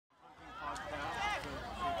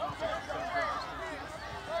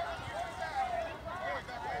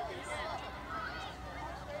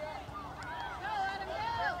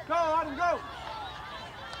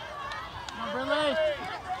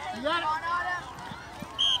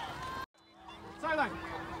sideline.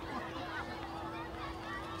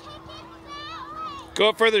 Go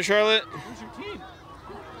up further, Charlotte. Who's your team?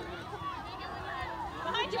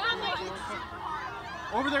 Behind you, Conley.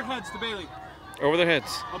 Over their heads to Bailey. Over their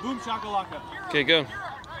heads. A boom shakalaka. Okay, go.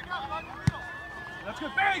 That's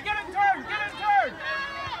good. Bailey, get in turn. Get in turn.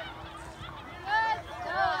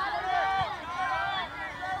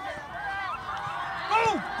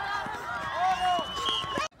 Boom.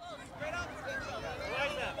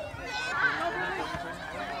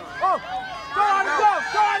 Oh, go on and go.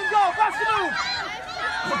 Go on and go. Bust the move.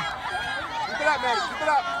 Keep it up, man. Keep it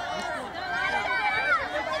up.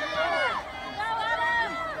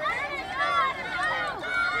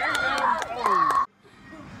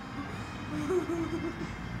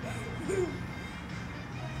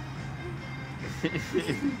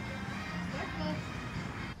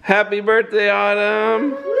 Happy birthday,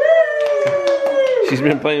 Autumn! She's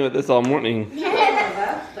been playing with this all morning.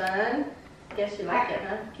 That's fun. Guess you like it,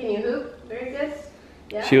 huh? Can you hoop? Very good.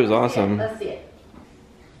 Yeah. She was awesome. Let's see it.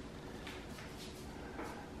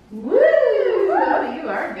 Woo! Oh, you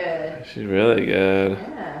are good. She's really good.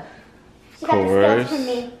 Yeah. She got the skills from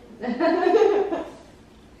me.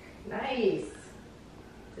 Nice.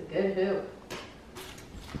 It's a good hoop.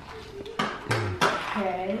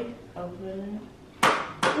 Okay, open.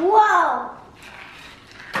 Whoa!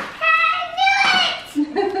 I knew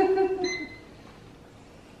it!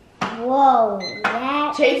 Whoa,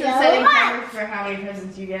 that Chase is is a setting lot timers for how many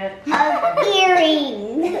presents you get. of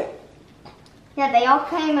earrings. Yeah, they all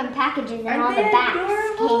came in packages and Aren't all the they backs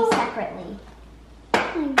adorable? came separately.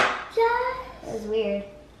 It was weird.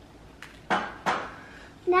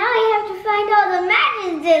 Now I have to find all the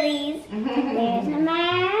matches to these. There's a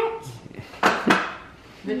match.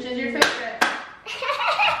 Which is your favorite?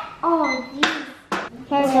 Oh, jeez.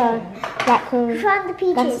 Here's a raccoon. From the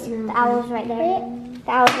peaches. That's the owl's right there.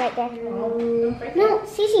 The owl's right there. No,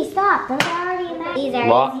 Cece, stop. Those are already matches. These are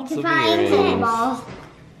Lots easy of to find. earrings. Balls.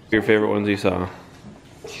 Your favorite ones you saw?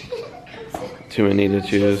 Too many to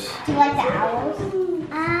choose. Do you like the owls?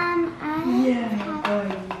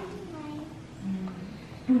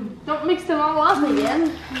 Don't mix them all up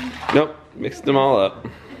again. Nope, mixed them all up.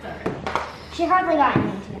 It's alright. She hardly got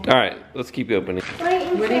anything. All right, let's keep opening. What do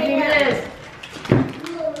you think it is?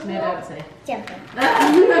 Maybe I would say. Jumping.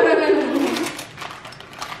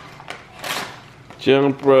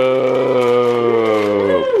 Jump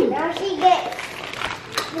rope. Now she gets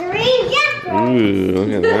 3 jump ropes. Ooh, look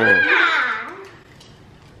at that. Ah.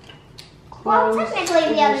 Well,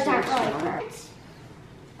 technically the others aren't really hurts.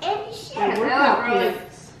 And shit.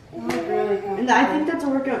 And I think that's a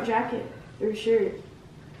workout jacket or shirt.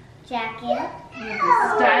 Jacket.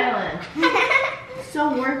 Styling.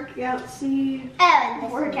 So workout-y. Oh, and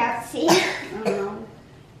this workout C. I don't know.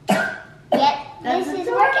 Yep, this is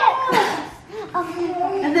workout clothes.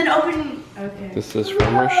 And then open. Okay. This is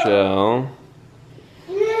from Rochelle.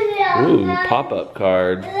 Ooh, pop-up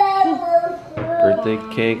card. Birthday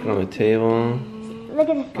cake on the table. Look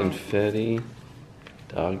at this. Confetti.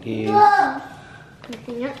 Doggies.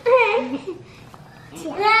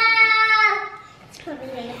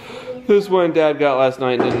 This one Dad got last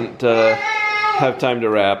night and didn't have time to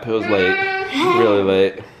wrap. It was late. Really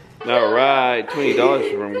late. Alright,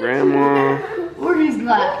 $20 from Grandma. Orgy's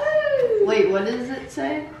glass. Wait, what does it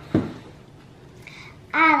say?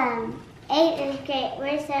 8 is great.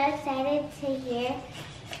 We're so excited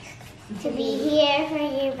to be here for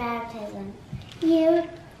your baptism. You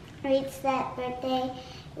reached that birthday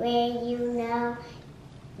where you know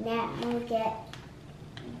that we'll get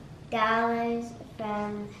dollars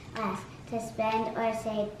from us to spend or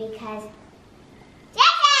save because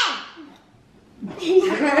Jackson!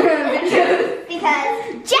 because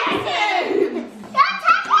Jackson! Don't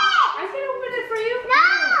touch it! I can open it for you. No!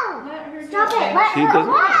 Let her Stop do it! Let She her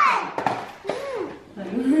doesn't- what?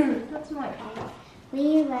 That's my pop.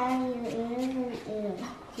 We love you, oodles and oodles.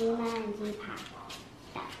 Gina and G-Pop.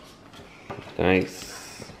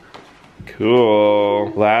 Thanks.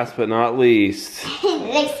 Cool. Last but not least,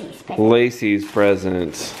 Lacey's present. Lacey's present.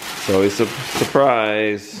 It's always a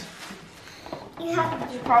surprise. You have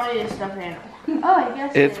to Probably a stuffed animal. Oh, I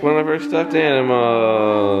guess It's one of her stuffed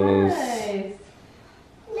animals. Nice.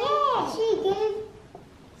 Yeah, she gave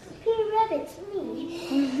Peter Rabbit to me.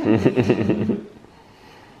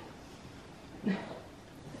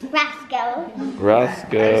 Rasco.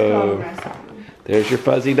 Roscoe. There's your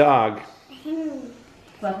fuzzy dog.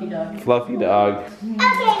 Fluffy dog. Fluffy dog. Okay,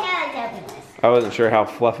 now let's open this. I wasn't sure how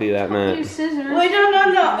fluffy that meant. Scissors. Wait,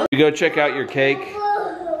 no. You go check out your cake.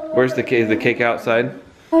 Where's the cake? Is the cake outside?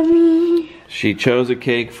 She chose a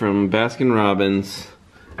cake from Baskin Robbins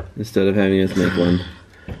instead of having us make one.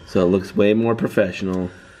 So it looks way more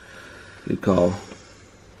professional. You'd call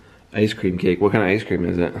ice cream cake. What kind of ice cream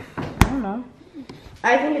is it? I don't know.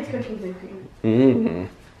 I think it's cookies and cream. Mm-hmm.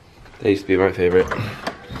 That used to be my favorite.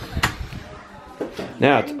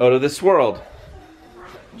 Now it's out of this world.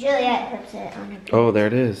 Juliet puts it on her. Oh, there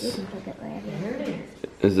it You is. can put it wherever you want.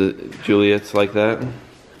 Is it Juliet's like that?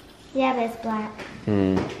 Yeah, but it's black.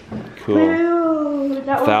 Cool. Ew,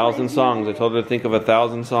 that was 1,000 songs. I told her to think of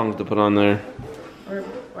 1,000 songs to put on there.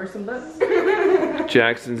 Or some books.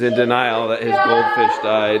 Jackson's in denial that his goldfish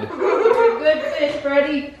died. Good fish,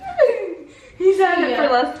 Freddie. He's had it for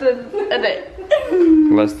less than a day.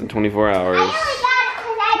 Less than 24 hours.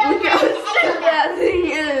 Look how stiff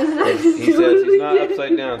he is. He says he's not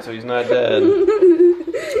upside down, so he's not dead.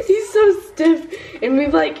 He's so stiff, and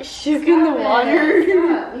we've like shook in the water.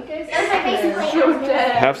 You guys So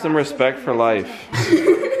dead. Have some respect for life.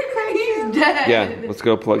 He's dead. Yeah, let's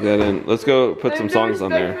go plug that in. Let's go put some songs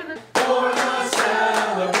on there.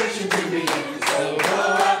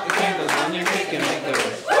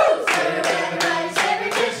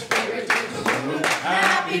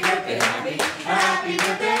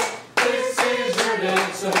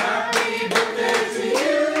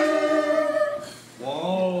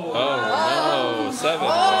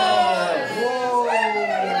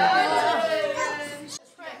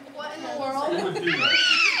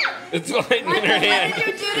 It's lighting in her hand. What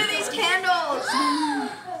did you do to these candles?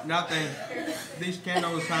 Nothing. These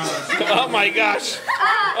candles have. Oh my gosh.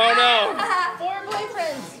 Oh no. 4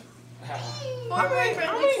 boyfriends. How many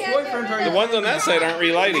boyfriends are The you? ones on that side aren't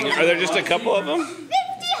relighting. Are there just a couple of them?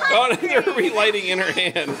 Oh, they're relighting in her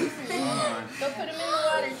hand. Go put them in the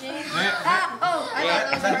water, James.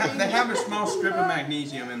 They have a small strip of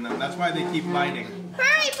magnesium in them. That's why they keep lighting.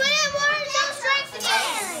 Hurry, put in water, don't strike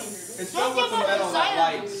again. It's filled with the metal that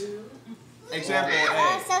lights. Example A.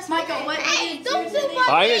 Michael, what Hey, don't do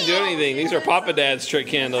I didn't do anything. These are Papa Dad's trick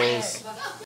candles.